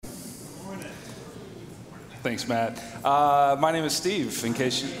Thanks, Matt. My name is Steve, in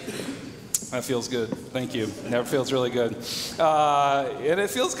case you... That feels good. Thank you. That feels really good. And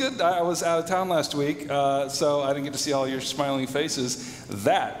it feels good. I was out of town last week, so I didn't get to see all your smiling faces.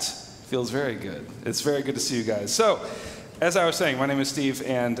 That feels very good. It's very good to see you guys. So, as I was saying, my name is Steve,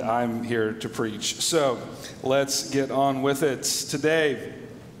 and I'm here to preach. So, let's get on with it. Today,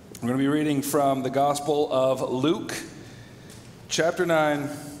 we're going to be reading from the Gospel of Luke, chapter 9,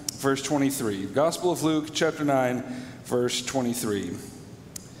 verse 23. Gospel of Luke, chapter 9, verse 23.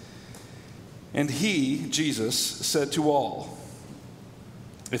 And he, Jesus, said to all,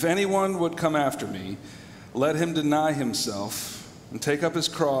 "If anyone would come after me, let him deny himself and take up his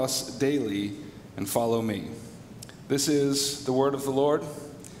cross daily and follow me." This is the word of the Lord.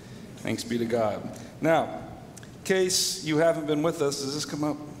 Thanks be to God. Now, in case you haven't been with us, does this come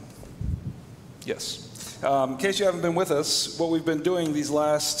up? Yes. In case you haven't been with us, what we've been doing these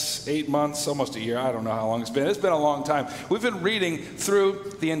last 8 months, almost a year, I don't know how long it's been. It's been a long time. We've been reading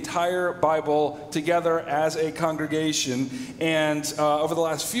through the entire Bible together as a congregation. And over the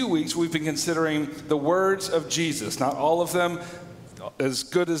last few weeks, we've been considering the words of Jesus. Not all of them, as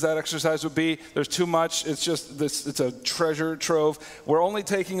good as that exercise would be, there's too much. It's just this, it's a treasure trove. We're only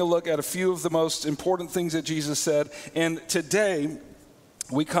taking a look at a few of the most important things that Jesus said. And today,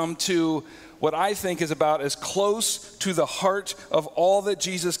 we come to what I think is about as close to the heart of all that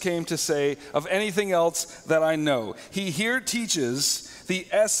Jesus came to say of anything else that I know. He here teaches the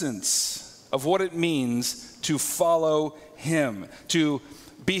essence of what it means to follow him, to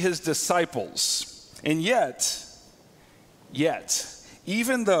be his disciples. And yet,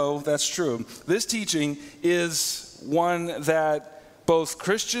 even though that's true, this teaching is one that both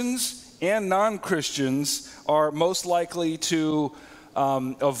Christians and non-Christians are most likely to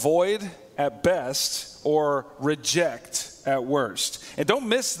avoid at best or reject at worst. And don't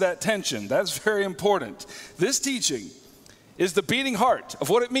miss that tension. That's very important. This teaching is the beating heart of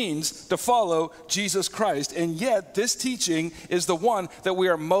what it means to follow Jesus Christ. And yet this teaching is the one that we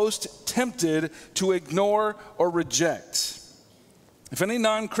are most tempted to ignore or reject. If any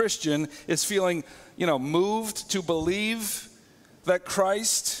non-Christian is feeling, moved to believe that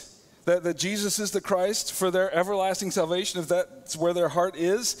Christ, that Jesus is the Christ for their everlasting salvation, if that's where their heart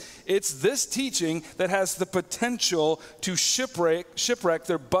is, it's this teaching that has the potential to shipwreck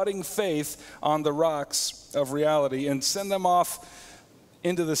their budding faith on the rocks of reality and send them off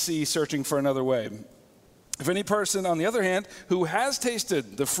into the sea searching for another way. If any person, on the other hand, who has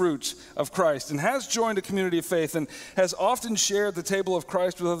tasted the fruit of Christ and has joined a community of faith and has often shared the table of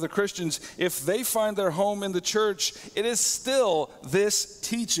Christ with other Christians, if they find their home in the church, it is still this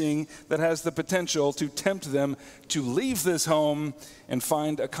teaching that has the potential to tempt them to leave this home and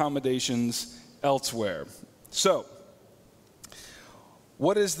find accommodations elsewhere. So,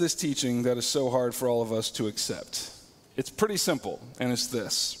 what is this teaching that is so hard for all of us to accept? It's pretty simple, and it's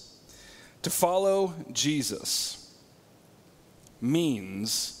this. To follow Jesus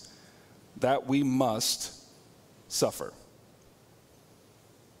means that we must suffer.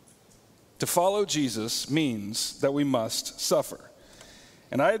 To follow Jesus means that we must suffer.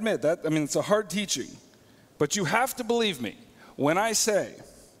 And I admit that, it's a hard teaching, but you have to believe me when I say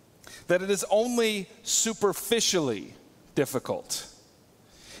that it is only superficially difficult.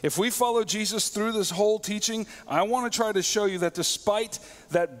 If we follow Jesus through this whole teaching, I want to try to show you that despite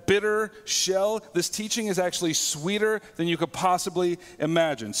that bitter shell, this teaching is actually sweeter than you could possibly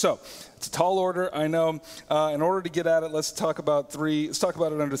imagine. So, it's a tall order, I know. In order to get at it, let's talk about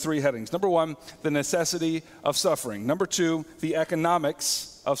it under three headings. Number one, the necessity of suffering. Number two, the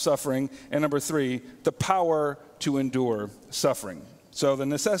economics of suffering. And number three, the power to endure suffering. So, the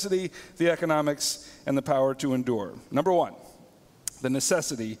necessity, the economics, and the power to endure. Number one, the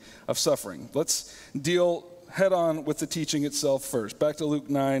necessity of suffering. Let's deal head on with the teaching itself first. Back to Luke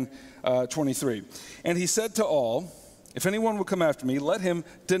 9:23. And he said to all, "If anyone will come after me, let him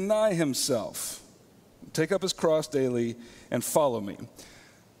deny himself, take up his cross daily, and follow me."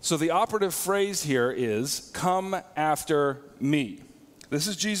 So the operative phrase here is, "Come after me." This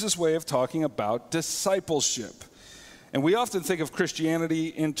is Jesus' way of talking about discipleship. And we often think of Christianity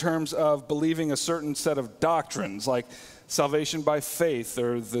in terms of believing a certain set of doctrines, like salvation by faith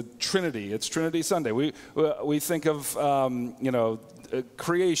or the Trinity. It's Trinity Sunday. We think of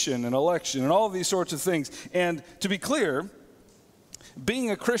creation and election and all of these sorts of things. And to be clear,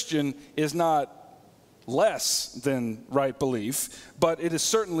 being a Christian is not less than right belief, but it is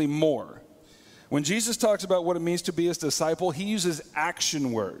certainly more. When Jesus talks about what it means to be his disciple, he uses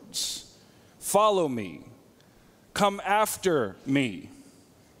action words. Follow me. Come after me.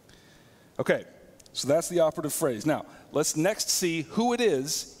 Okay, so that's the operative phrase. Now, let's next see who it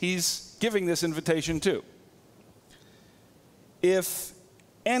is he's giving this invitation to. if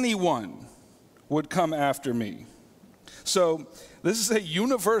anyone would come after me. So this is a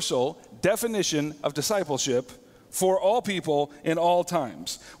universal definition of discipleship for all people in all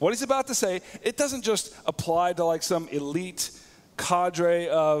times. What he's about to say, it doesn't just apply to like some elite cadre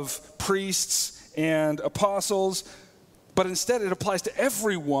of priests and apostles, but instead it applies to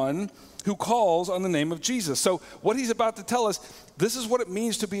everyone who calls on the name of Jesus. So what he's about to tell us, this is what it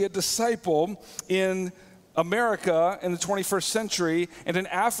means to be a disciple in America in the 21st century, and in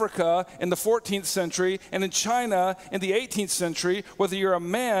Africa in the 14th century, and in China in the 18th century, whether you're a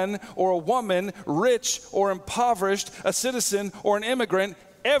man or a woman, rich or impoverished, a citizen or an immigrant,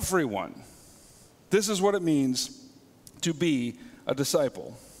 everyone. This is what it means to be a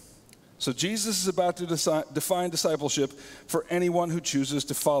disciple. So Jesus is about to define discipleship for anyone who chooses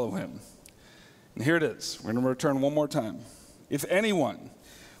to follow him. And here it is. We're going to return one more time. If anyone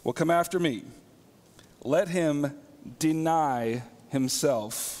will come after me, let him deny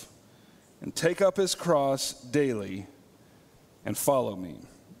himself and take up his cross daily and follow me.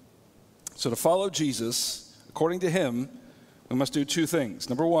 So to follow Jesus, according to him, we must do two things.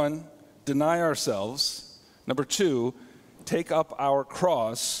 Number one, deny ourselves. Number two, take up our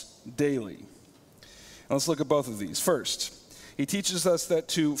cross daily. And let's look at both of these. First, he teaches us that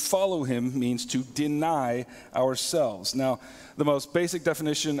to follow him means to deny ourselves. Now, the most basic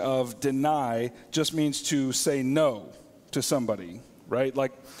definition of deny just means to say no to somebody, right?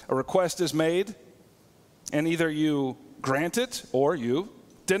 Like a request is made, and either you grant it or you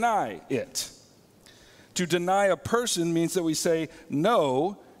deny it. To deny a person means that we say,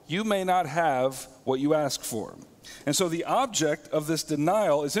 no, you may not have what you ask for. And so the object of this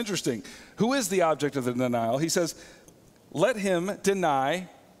denial is interesting. Who is the object of the denial? He says, let him deny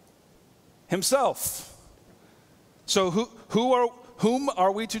himself. So whom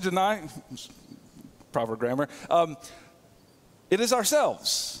are we to deny? Proper grammar. It is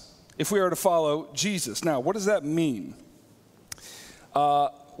ourselves if we are to follow Jesus. Now, what does that mean?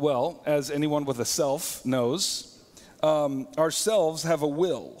 Well, as anyone with a self knows, ourselves have a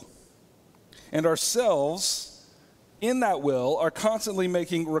will. And ourselves, in that will, are constantly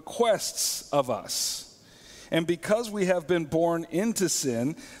making requests of us. And because we have been born into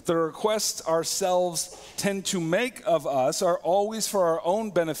sin, the requests ourselves tend to make of us are always for our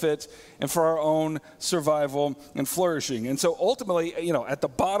own benefit and for our own survival and flourishing. And so ultimately, at the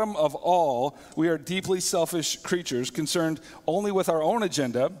bottom of all, we are deeply selfish creatures concerned only with our own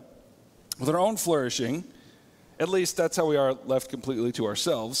agenda, with our own flourishing. At least that's how we are left completely to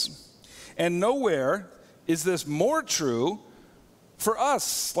ourselves. And nowhere is this more true for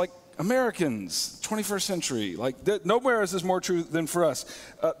us, like Americans, 21st century. Nowhere is this more true than for us.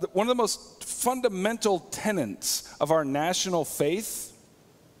 One of the most fundamental tenets of our national faith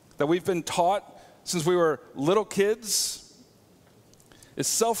that we've been taught since we were little kids is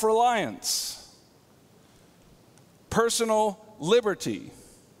self-reliance, personal liberty.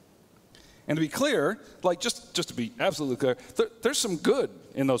 And to be clear, just to be absolutely clear, there's some good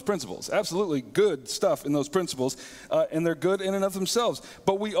in those principles. Absolutely good stuff in those principles, and they're good in and of themselves.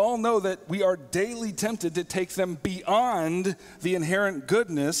 But we all know that we are daily tempted to take them beyond the inherent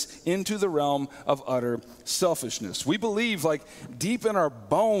goodness into the realm of utter selfishness. We believe, deep in our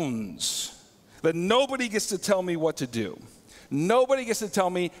bones, that nobody gets to tell me what to do. Nobody gets to tell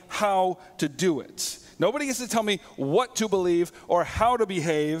me how to do it. Nobody gets to tell me what to believe or how to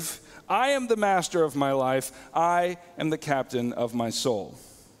behave. I am the master of my life. I am the captain of my soul.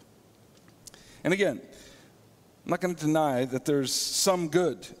 And again, I'm not going to deny that there's some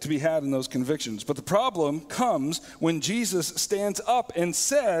good to be had in those convictions. But the problem comes when Jesus stands up and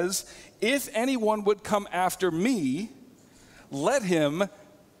says, if anyone would come after me, let him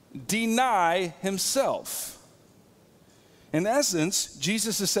deny himself. In essence,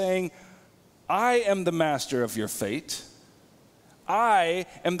 Jesus is saying, I am the master of your fate. I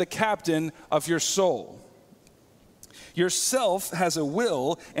am the captain of your soul. Yourself has a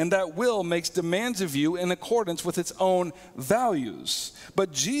will, and that will makes demands of you in accordance with its own values.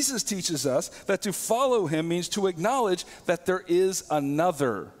 But Jesus teaches us that to follow him means to acknowledge that there is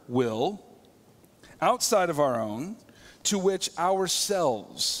another will outside of our own to which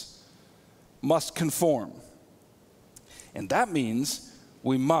ourselves must conform. And that means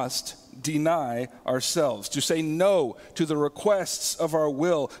we must deny ourselves, to say no to the requests of our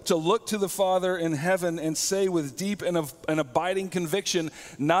will, to look to the Father in heaven and say with deep and abiding conviction,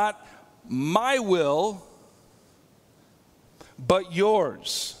 not my will, but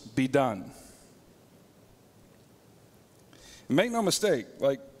yours be done. And make no mistake,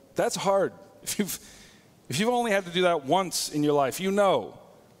 that's hard. If you've only had to do that once in your life,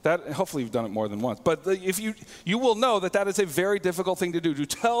 That, hopefully you've done it more than once. But if you will know that that is a very difficult thing to do. To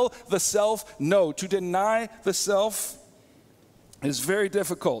tell the self no, to deny the self is very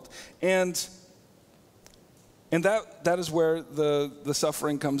difficult. And that is where the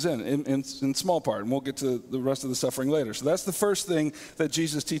suffering comes in small part. And we'll get to the rest of the suffering later. So that's the first thing that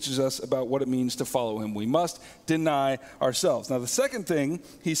Jesus teaches us about what it means to follow him. We must deny ourselves. Now the second thing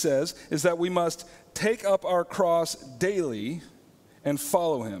he says is that we must take up our cross daily and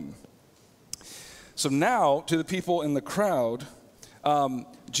follow him. So now, to the people in the crowd,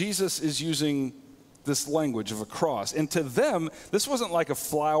 Jesus is using this language of a cross. And to them, this wasn't like a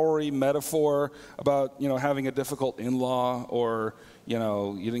flowery metaphor about, having a difficult in-law or, you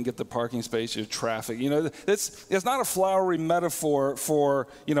didn't get the parking space, your traffic. It's not a flowery metaphor for,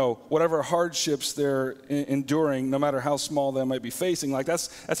 whatever hardships they're enduring, no matter how small they might be facing. Like that's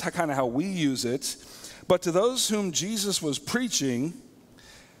kind of how we use it. But to those whom Jesus was preaching,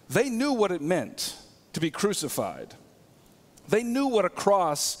 they knew what it meant to be crucified. They knew what a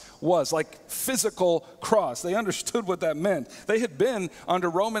cross was, like physical cross. They understood what that meant. They had been under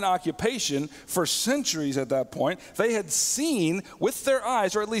Roman occupation for centuries at that point. They had seen with their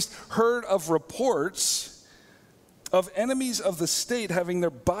eyes, or at least heard of reports of enemies of the state having their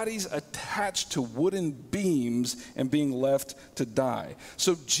bodies attached to wooden beams and being left to die.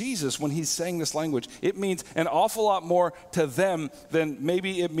 So Jesus, when he's saying this language, it means an awful lot more to them than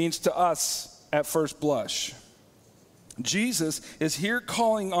maybe it means to us at first blush. Jesus is here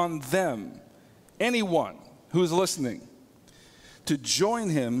calling on them, anyone who is listening, to join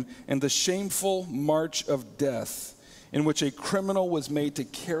him in the shameful march of death in which a criminal was made to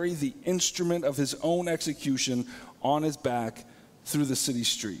carry the instrument of his own execution on his back through the city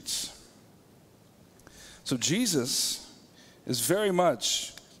streets. So Jesus is very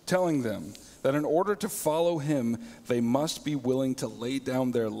much telling them that in order to follow him, they must be willing to lay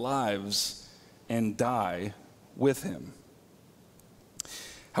down their lives and die with him.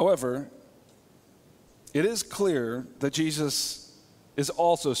 However, it is clear that Jesus is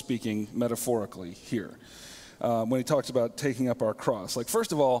also speaking metaphorically here when he talks about taking up our cross. Like,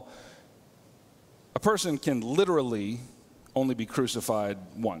 first of all, a person can literally only be crucified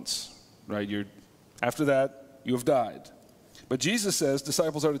once, right? After that, you have died. But Jesus says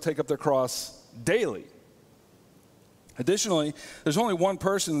disciples are to take up their cross daily. Additionally, there's only one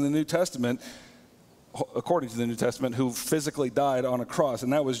person in the New Testament, according to the New Testament, who physically died on a cross,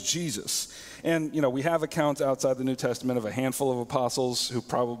 and that was Jesus. And, we have accounts outside the New Testament of a handful of apostles who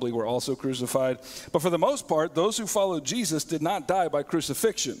probably were also crucified. But for the most part, those who followed Jesus did not die by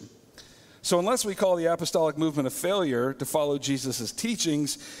crucifixion. So unless we call the apostolic movement a failure to follow Jesus'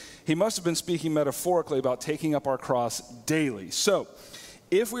 teachings, he must have been speaking metaphorically about taking up our cross daily. So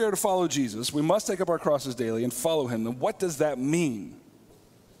if we are to follow Jesus, we must take up our crosses daily and follow him. And what does that mean?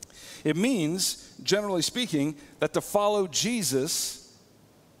 It means, generally speaking, that to follow Jesus,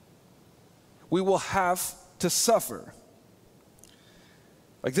 we will have to suffer.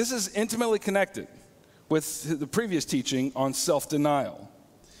 Like, this is intimately connected with the previous teaching on self-denial.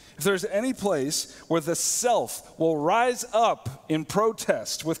 If there's any place where the self will rise up in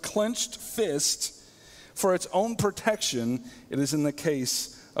protest with clenched fist for its own protection, it is in the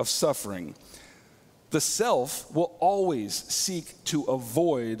case of suffering. The self will always seek to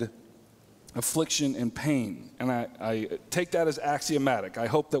avoid affliction and pain. And I take that as axiomatic. I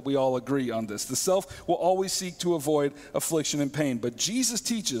hope that we all agree on this. The self will always seek to avoid affliction and pain. But Jesus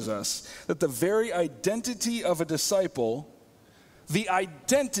teaches us that the very identity of a disciple,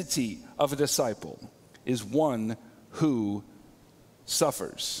 is one who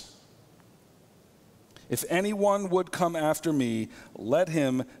suffers. If anyone would come after me, let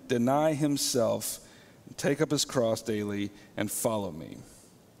him deny himself, take up his cross daily, and follow me.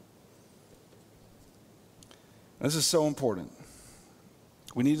 This is so important.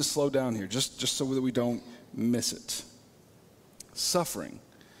 We need to slow down here just so that we don't miss it. Suffering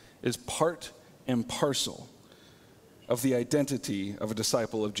is part and parcel of the identity of a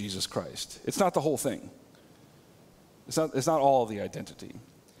disciple of Jesus Christ. It's not the whole thing. It's not all the identity.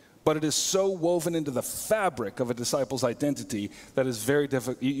 But it is so woven into the fabric of a disciple's identity that is very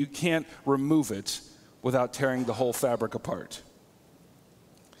difficult. You can't remove it without tearing the whole fabric apart.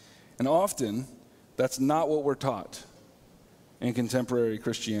 And often, that's not what we're taught in contemporary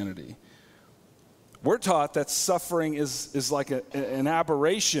Christianity. We're taught that suffering is like an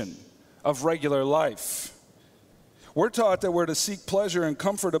aberration of regular life. We're taught that we're to seek pleasure and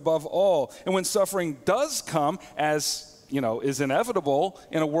comfort above all. And when suffering does come, as is inevitable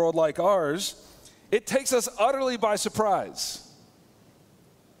in a world like ours, it takes us utterly by surprise.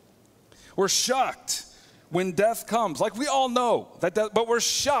 We're shocked when death comes. Like we all know that, but we're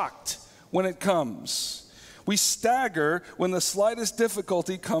shocked when it comes. We stagger when the slightest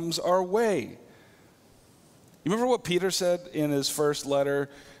difficulty comes our way. You remember what Peter said in his first letter,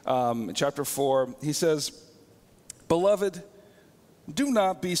 in chapter 4? He says, "Beloved, do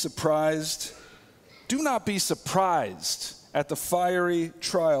not be surprised. Do not be surprised at the fiery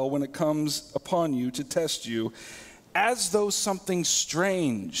trial when it comes upon you to test you, as though something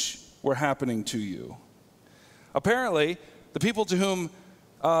strange were happening to you." Apparently, the people to whom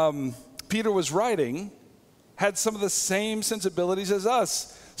Peter was writing had some of the same sensibilities as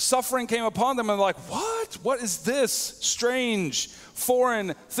us. Suffering came upon them and they're like, what? What is this? Strange,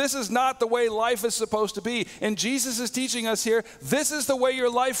 foreign. This is not the way life is supposed to be. And Jesus is teaching us here, this is the way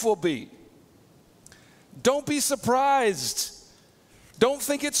your life will be. Don't be surprised. Don't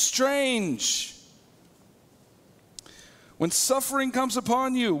think it's strange. When suffering comes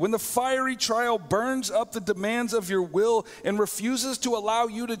upon you, when the fiery trial burns up the demands of your will and refuses to allow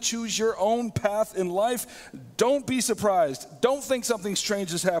you to choose your own path in life, don't be surprised. Don't think something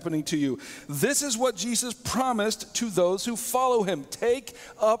strange is happening to you. This is what Jesus promised to those who follow him. Take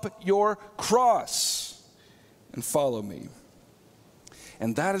up your cross and follow me.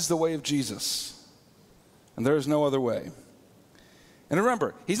 And that is the way of Jesus. And there is no other way. And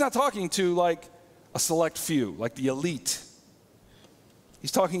remember, he's not talking to like a select few, like the elite.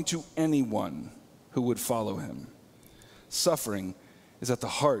 He's talking to anyone who would follow him. Suffering is at the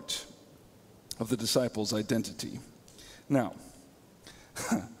heart of the disciples' identity. Now,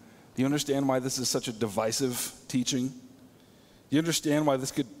 do you understand why this is such a divisive teaching? Do you understand why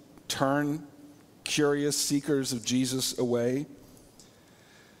this could turn curious seekers of Jesus away?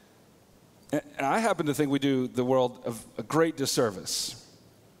 And I happen to think we do the world a great disservice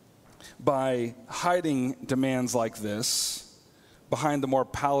by hiding demands like this behind the more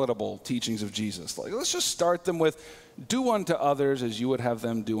palatable teachings of Jesus. Like, let's just start them with, do unto others as you would have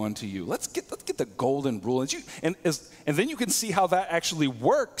them do unto you. Let's get the golden rule. And then you can see how that actually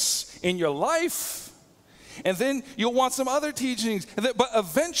works in your life. And then you'll want some other teachings. But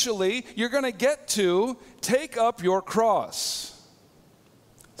eventually, you're going to get to take up your cross.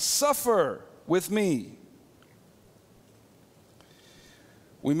 Suffer with me.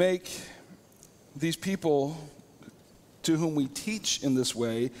 We make these people to whom we teach in this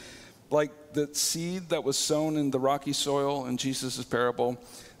way, like the seed that was sown in the rocky soil in Jesus' parable.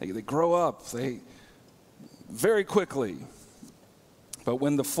 They grow up, very quickly. But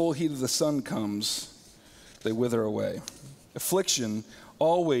when the full heat of the sun comes, they wither away. Affliction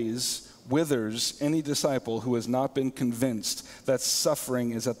always withers any disciple who has not been convinced that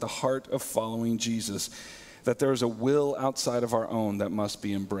suffering is at the heart of following Jesus, that there is a will outside of our own that must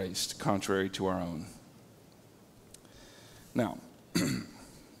be embraced, contrary to our own. Now,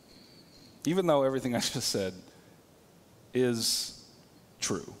 even though everything I just said is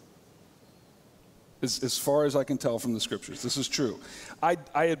true, as far as I can tell from the scriptures, this is true. I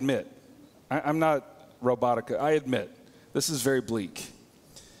admit, I'm not robotic, I admit, this is very bleak.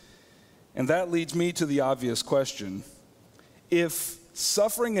 And that leads me to the obvious question. If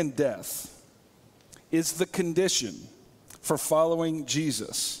suffering and death is the condition for following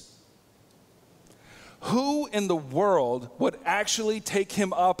Jesus, who in the world would actually take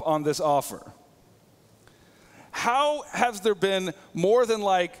him up on this offer? How has there been more than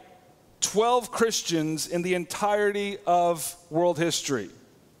like 12 Christians in the entirety of world history?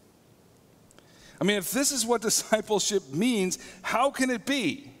 I mean, if this is what discipleship means, how can it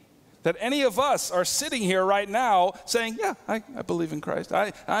be that any of us are sitting here right now saying, yeah, I believe in Christ.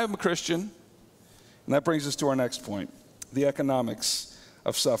 I am a Christian. And that brings us to our next point, the economics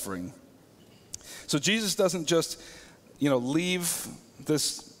of suffering. So Jesus doesn't just, leave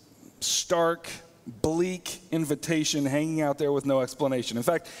this stark, bleak invitation hanging out there with no explanation. In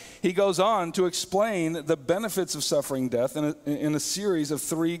fact, he goes on to explain the benefits of suffering death in a series of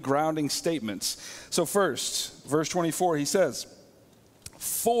 3 grounding statements. So first, verse 24, he says,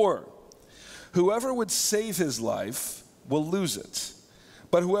 "For whoever would save his life will lose it,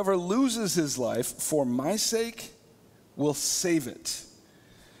 but whoever loses his life for my sake will save it."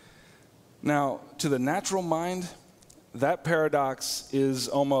 Now, to the natural mind, that paradox is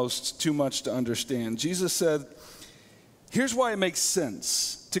almost too much to understand. Jesus said, here's why it makes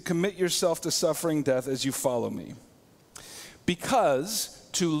sense to commit yourself to suffering death as you follow me. Because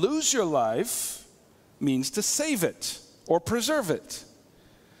to lose your life means to save it or preserve it.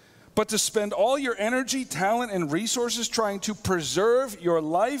 But to spend all your energy, talent, and resources trying to preserve your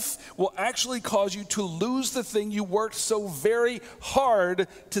life will actually cause you to lose the thing you worked so very hard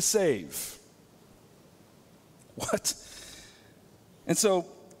to save. What? And so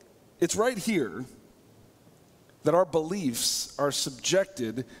it's right here that our beliefs are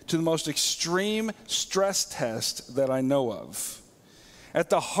subjected to the most extreme stress test that I know of. At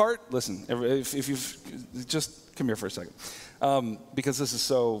the heart, listen, if you've, just come here for a second, because this is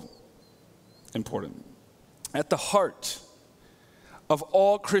so important. At the heart of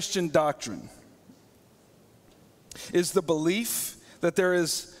all Christian doctrine is the belief that there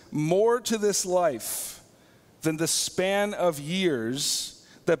is more to this life than the span of years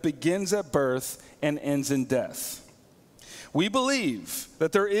that begins at birth and ends in death. We believe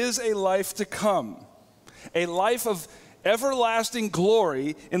that there is a life to come, a life of everlasting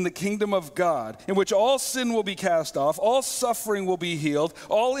glory in the kingdom of God, in which all sin will be cast off, all suffering will be healed,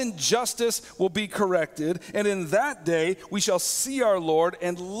 all injustice will be corrected, and in that day we shall see our Lord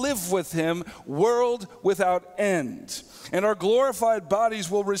and live with him, world without end. And our glorified bodies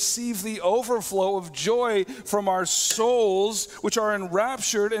will receive the overflow of joy from our souls, which are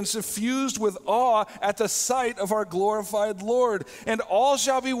enraptured and suffused with awe at the sight of our glorified Lord. And all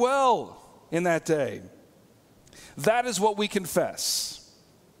shall be well in that day. That is what we confess.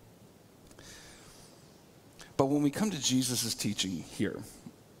 But when we come to Jesus' teaching here,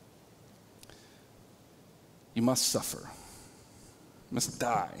 you must suffer. You must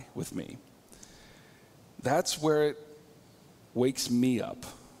die with me. That's where it wakes me up. It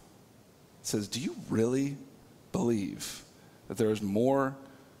says, do you really believe that there is more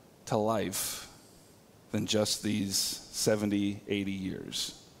to life than just these 70, 80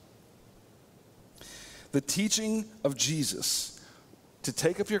 years? The teaching of Jesus to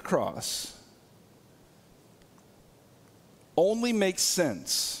take up your cross only makes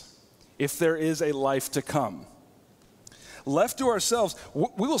sense if there is a life to come. Left to ourselves,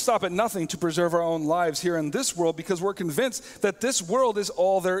 we will stop at nothing to preserve our own lives here in this world because we're convinced that this world is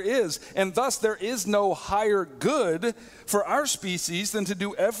all there is, and thus there is no higher good for our species than to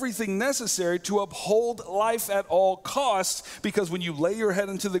do everything necessary to uphold life at all costs, because when you lay your head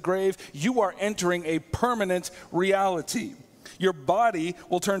into the grave, you are entering a permanent reality. Your body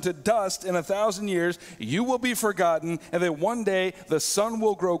will turn to dust in 1,000 years. You will be forgotten. And then one day the sun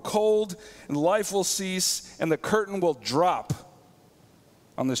will grow cold and life will cease and the curtain will drop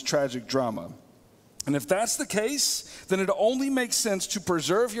on this tragic drama. And if that's the case, then it only makes sense to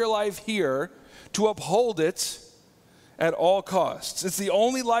preserve your life here, to uphold it at all costs. It's the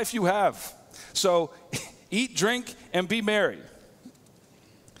only life you have. So eat, drink, and be merry.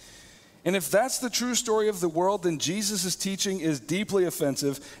 And if that's the true story of the world, then Jesus' teaching is deeply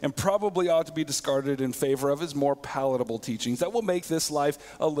offensive and probably ought to be discarded in favor of his more palatable teachings that will make this life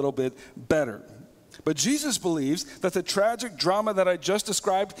a little bit better. But Jesus believes that the tragic drama that I just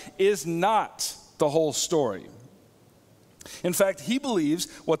described is not the whole story. In fact, he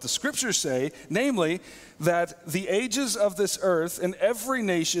believes what the scriptures say, namely that the ages of this earth and every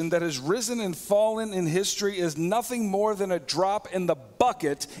nation that has risen and fallen in history is nothing more than a drop in the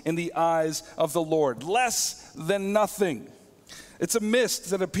bucket in the eyes of the Lord. Less than nothing. It's a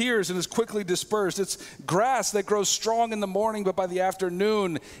mist that appears and is quickly dispersed. It's grass that grows strong in the morning, but by the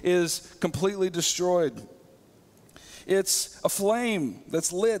afternoon is completely destroyed. It's a flame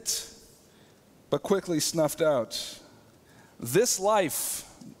that's lit, but quickly snuffed out. This life,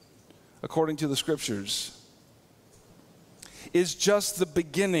 according to the scriptures, is just the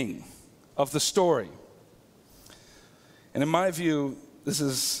beginning of the story. And in my view, this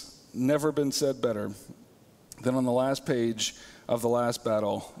has never been said better than on the last page of The Last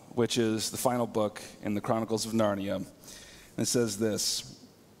Battle, which is the final book in the Chronicles of Narnia. And it says this,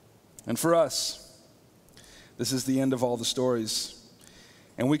 "And for us, this is the end of all the stories.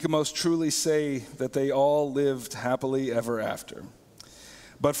 And we can most truly say that they all lived happily ever after.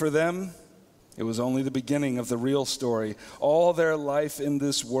 But for them, it was only the beginning of the real story. All their life in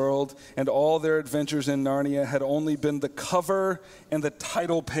this world and all their adventures in Narnia had only been the cover and the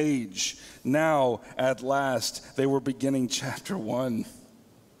title page. Now, at last, they were beginning chapter 1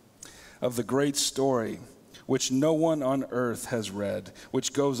 of the great story, which no one on earth has read,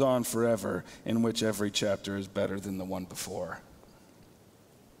 which goes on forever, in which every chapter is better than the one before."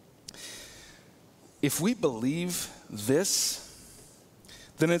 If we believe this,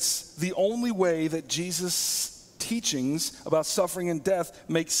 then it's the only way that Jesus' teachings about suffering and death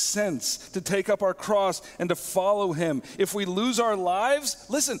make sense, to take up our cross and to follow him. If we lose our lives,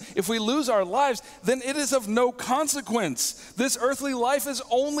 listen, if we lose our lives, then it is of no consequence. This earthly life is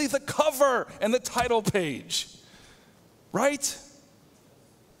only the cover and the title page, right?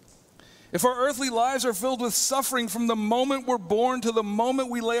 If our earthly lives are filled with suffering from the moment we're born to the moment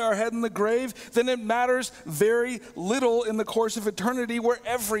we lay our head in the grave, then it matters very little in the course of eternity, where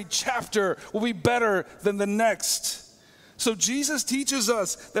every chapter will be better than the next. So Jesus teaches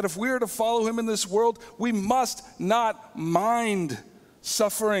us that if we are to follow him in this world, we must not mind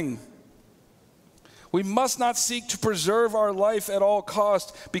suffering. We must not seek to preserve our life at all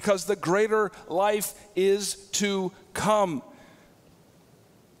cost, because the greater life is to come.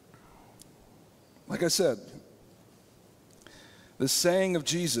 Like I said, this saying of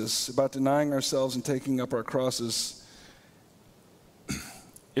Jesus about denying ourselves and taking up our crosses,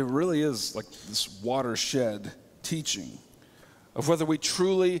 it really is like this watershed teaching of whether we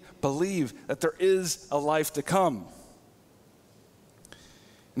truly believe that there is a life to come.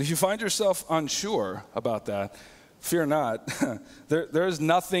 And if you find yourself unsure about that, fear not. There is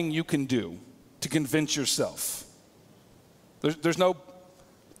nothing you can do to convince yourself. There's no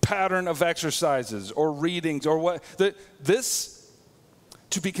pattern of exercises or readings or what. To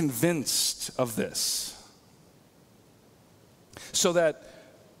be convinced of this, so that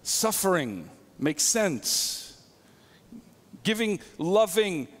suffering makes sense. Giving,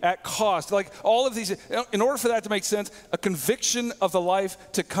 loving at cost, like all of these, in order for that to make sense, a conviction of the life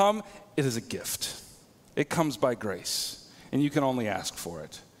to come, it is a gift. It comes by grace, and you can only ask for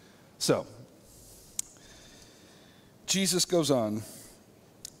it. So, Jesus goes on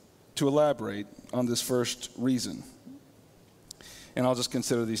to elaborate on this first reason. And I'll just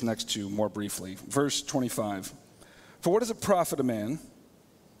consider these next two more briefly. Verse 25. For what does it profit a man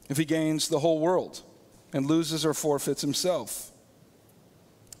if he gains the whole world and loses or forfeits himself?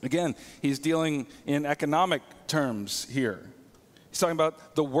 Again, he's dealing in economic terms here. He's talking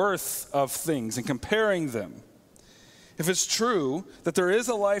about the worth of things and comparing them. If it's true that there is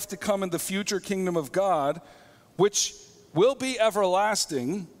a life to come in the future kingdom of God, which will be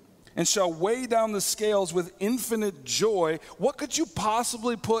everlasting and shall weigh down the scales with infinite joy, what could you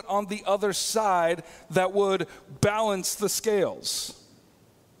possibly put on the other side that would balance the scales?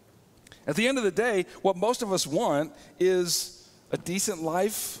 At the end of the day, what most of us want is a decent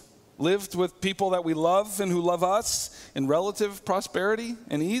life lived with people that we love and who love us in relative prosperity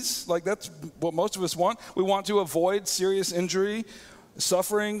and ease. Like, that's what most of us want. We want to avoid serious injury,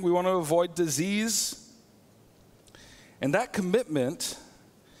 suffering. We want to avoid disease. And that commitment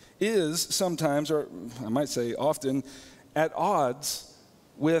is sometimes, or I might say often, at odds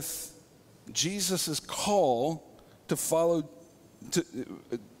with Jesus' call to follow,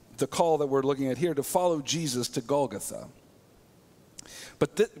 the call that we're looking at here, to follow Jesus to Golgotha.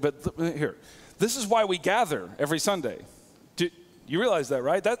 But here, this is why we gather every Sunday. Do you realize that,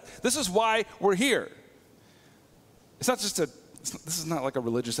 right? This is why we're here. It's not just this is not like a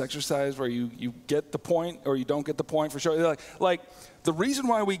religious exercise where you get the point or you don't get the point for sure. Like the reason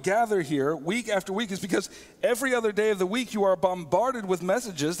why we gather here week after week is because every other day of the week you are bombarded with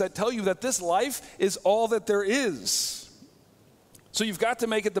messages that tell you that this life is all that there is. So you've got to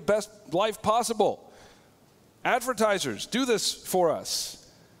make it the best life possible. Advertisers do this for us.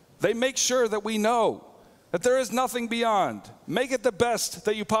 They make sure that we know that there is nothing beyond. Make it the best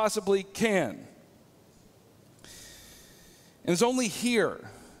that you possibly can. And it's only here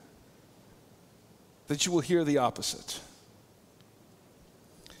that you will hear the opposite.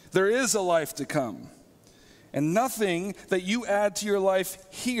 There is a life to come. And nothing that you add to your life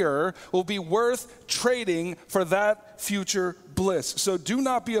here will be worth trading for that future bliss. So do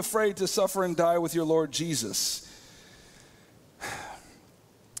not be afraid to suffer and die with your Lord Jesus,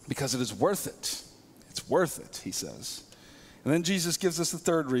 because it is worth it. It's worth it, he says. And then Jesus gives us the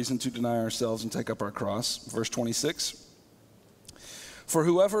third reason to deny ourselves and take up our cross. Verse 26. For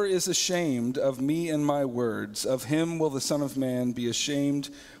whoever is ashamed of me and my words, of him will the Son of Man be ashamed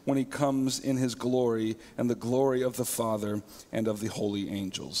when he comes in his glory and the glory of the Father and of the holy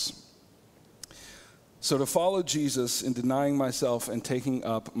angels. So to follow Jesus in denying myself and taking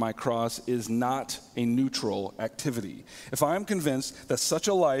up my cross is not a neutral activity. If I am convinced that such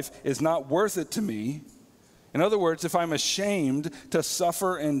a life is not worth it to me, in other words, if I'm ashamed to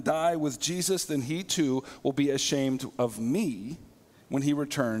suffer and die with Jesus, then he too will be ashamed of me when he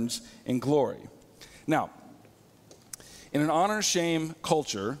returns in glory. Now, in an honor-shame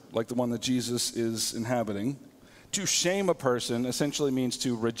culture, like the one that Jesus is inhabiting, to shame a person essentially means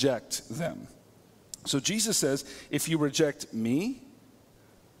to reject them. So Jesus says, if you reject me,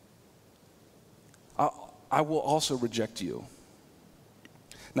 I will also reject you.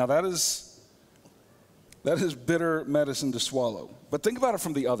 Now that is bitter medicine to swallow. But think about it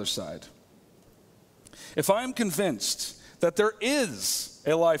from the other side. If I'm convinced that there is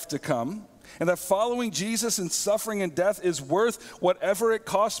a life to come, and that following Jesus in suffering and death is worth whatever it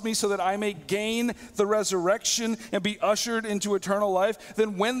costs me so that I may gain the resurrection and be ushered into eternal life,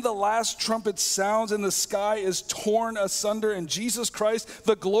 then when the last trumpet sounds and the sky is torn asunder and Jesus Christ,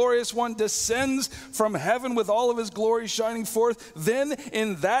 the glorious one, descends from heaven with all of his glory shining forth, then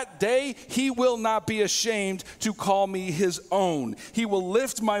in that day he will not be ashamed to call me his own. He will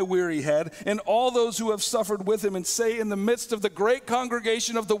lift my weary head and all those who have suffered with him and say in the midst of the great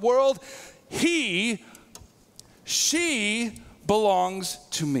congregation of the world, she belongs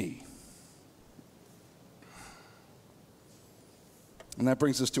to me. And that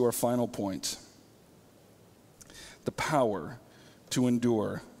brings us to our final point: the power to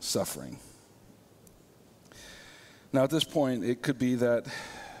endure suffering. Now, at this point, it could be that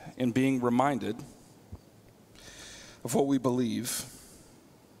in being reminded of what we believe,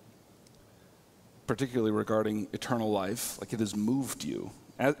 particularly regarding eternal life, like it has moved you,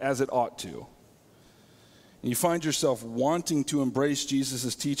 as it ought to, and you find yourself wanting to embrace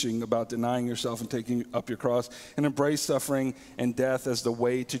Jesus' teaching about denying yourself and taking up your cross and embrace suffering and death as the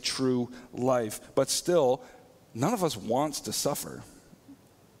way to true life. But still, none of us wants to suffer.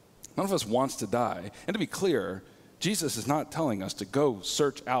 None of us wants to die. And to be clear, Jesus is not telling us to go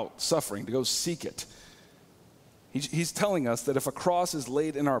search out suffering, to go seek it. He's telling us that if a cross is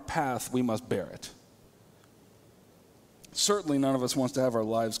laid in our path, we must bear it. Certainly none of us wants to have our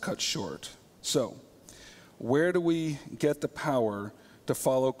lives cut short. So, where do we get the power to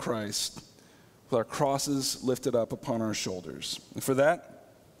follow Christ with our crosses lifted up upon our shoulders? And for that,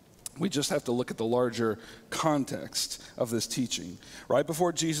 we just have to look at the larger context of this teaching. Right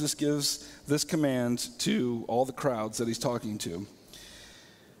before Jesus gives this command to all the crowds that he's talking to,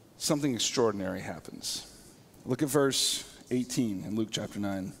 something extraordinary happens. Look at verse 18 in Luke chapter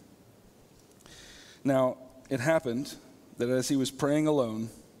 9. Now, it happened that as he was praying alone,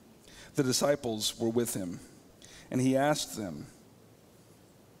 the disciples were with him. And he asked them,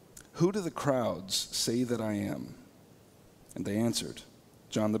 "Who do the crowds say that I am?" And they answered,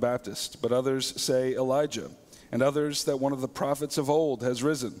 "John the Baptist, but others say Elijah, and others that one of the prophets of old has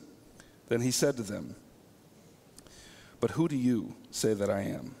risen." Then he said to them, "But who do you say that I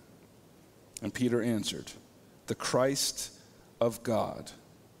am?" And Peter answered, "The Christ of God."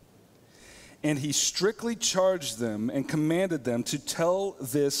 And he strictly charged them and commanded them to tell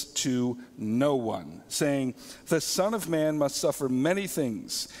this to no one, saying, "The Son of Man must suffer many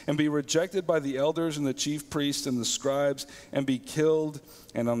things and be rejected by the elders and the chief priests and the scribes and be killed,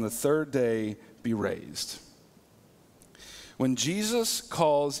 and on the third day be raised." When Jesus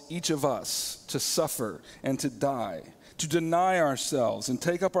calls each of us to suffer and to die, to deny ourselves and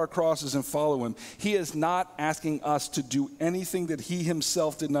take up our crosses and follow him, he is not asking us to do anything that he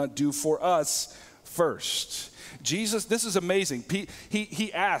himself did not do for us first. Jesus, this is amazing.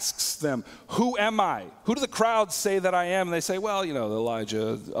 He asks them, "Who am I? Who do the crowds say that I am?" And they say, "Well,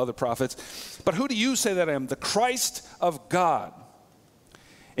 Elijah, other prophets. But who do you say that I am?" "The Christ of God."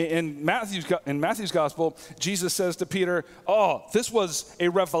 In Matthew's gospel, Jesus says to Peter, "Oh, this was a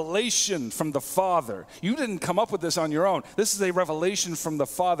revelation from the Father. You didn't come up with this on your own. This is a revelation from the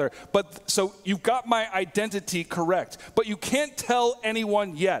Father. But so you've got my identity correct, but you can't tell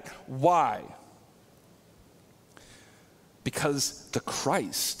anyone yet." Why? Because the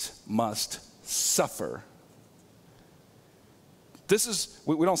Christ must suffer.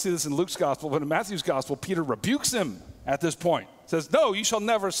 We don't see this in Luke's gospel, but in Matthew's gospel, Peter rebukes him at this point. Says, "No, you shall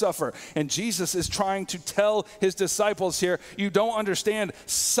never suffer." And Jesus is trying to tell his disciples here, you don't understand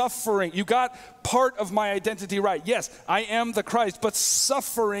suffering. You got part of my identity right. Yes, I am the Christ, but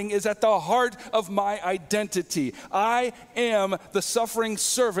suffering is at the heart of my identity. I am the suffering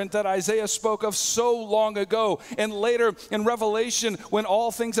servant that Isaiah spoke of so long ago. And later in Revelation, when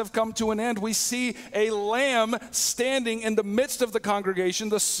all things have come to an end, we see a lamb standing in the midst of the congregation,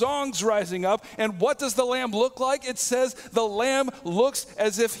 the songs rising up. And what does the lamb look like? It says the lamb looks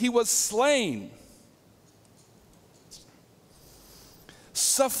as if he was slain.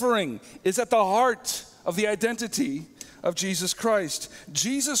 Suffering is at the heart of the identity of Jesus Christ.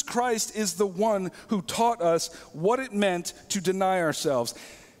 Jesus Christ is the one who taught us what it meant to deny ourselves.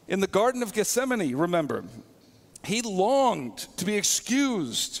 In the Garden of Gethsemane, remember, he longed to be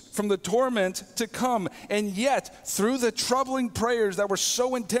excused from the torment to come, and yet through the troubling prayers that were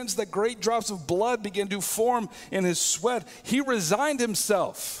so intense that great drops of blood began to form in his sweat, he resigned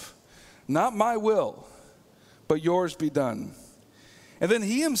himself. "Not my will, but yours be done." And then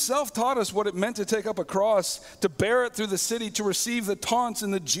he himself taught us what it meant to take up a cross, to bear it through the city, to receive the taunts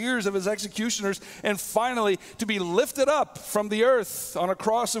and the jeers of his executioners, and finally to be lifted up from the earth on a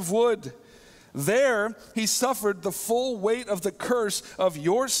cross of wood. There he suffered the full weight of the curse of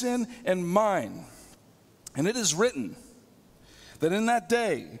your sin and mine. And it is written that in that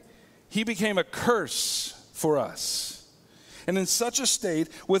day he became a curse for us. And in such a state,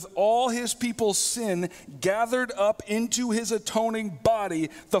 with all his people's sin gathered up into his atoning body,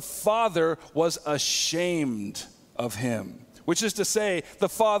 the Father was ashamed of him. Which is to say, the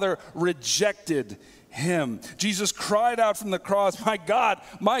Father rejected him. Jesus cried out from the cross, my God,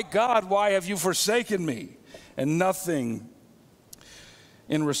 why have you forsaken me?" And nothing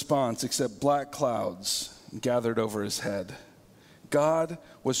in response except black clouds gathered over his head. God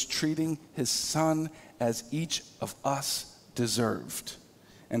was treating his Son as each of us deserved.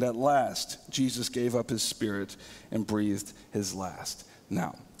 And at last, Jesus gave up his spirit and breathed his last.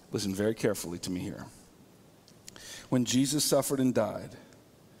 Now, listen very carefully to me here. When Jesus suffered and died,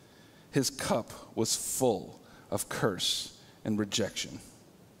 his cup was full of curse and rejection.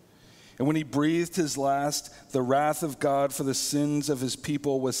 And when he breathed his last, the wrath of God for the sins of his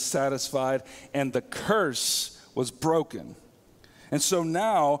people was satisfied, and the curse was broken. And so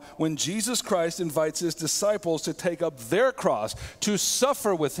now, when Jesus Christ invites his disciples to take up their cross, to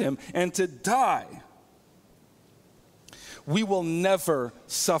suffer with him, and to die, we will never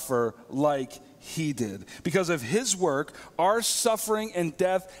suffer like he did. Because of his work, our suffering and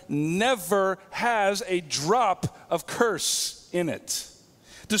death never has a drop of curse in it.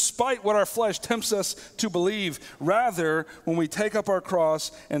 Despite what our flesh tempts us to believe, rather, when we take up our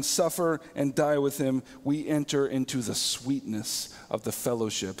cross and suffer and die with him, we enter into the sweetness of the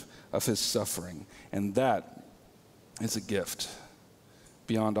fellowship of his suffering. And that is a gift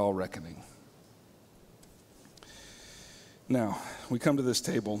beyond all reckoning. Now, we come to this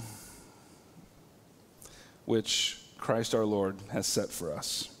table which Christ our Lord has set for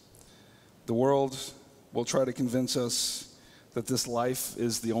us. The world will try to convince us that this life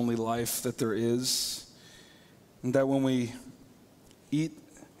is the only life that there is, and that when we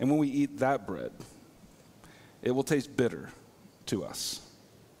eat that bread, it will taste bitter to us.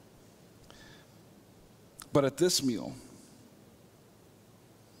 But at this meal,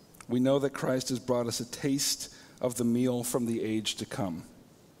 we know that Christ has brought us a taste of the meal from the age to come.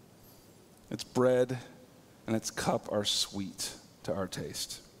 Its bread and its cup are sweet to our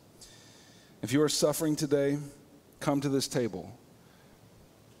taste. If you are suffering today, come to this table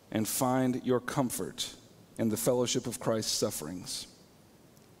and find your comfort in the fellowship of Christ's sufferings.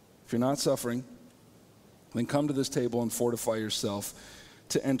 If you're not suffering, then come to this table and fortify yourself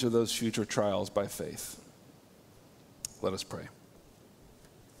to enter those future trials by faith. Let us pray.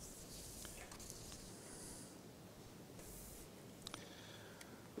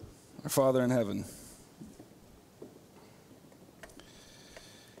 Our Father in heaven,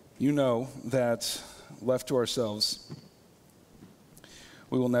 you know that left to ourselves,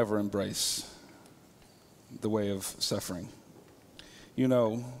 we will never embrace the way of suffering. You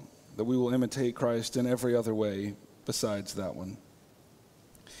know that we will imitate Christ in every other way besides that one.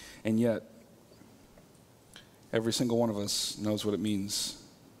 And yet, every single one of us knows what it means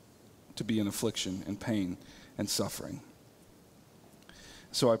to be in affliction and pain and suffering.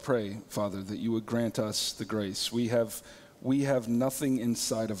 So I pray, Father, that you would grant us the grace. We have nothing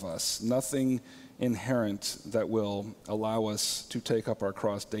inside of us, nothing inherent that will allow us to take up our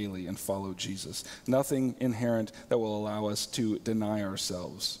cross daily and follow Jesus. Nothing inherent that will allow us to deny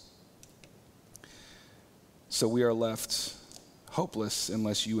ourselves. So we are left hopeless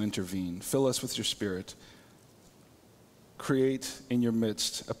unless you intervene. Fill us with your Spirit. Create in your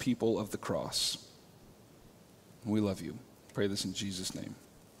midst a people of the cross. We love you. Pray this in Jesus' name.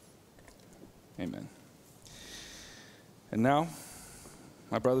 Amen. And now,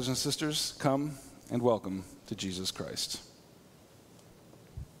 my brothers and sisters, come and welcome to Jesus Christ.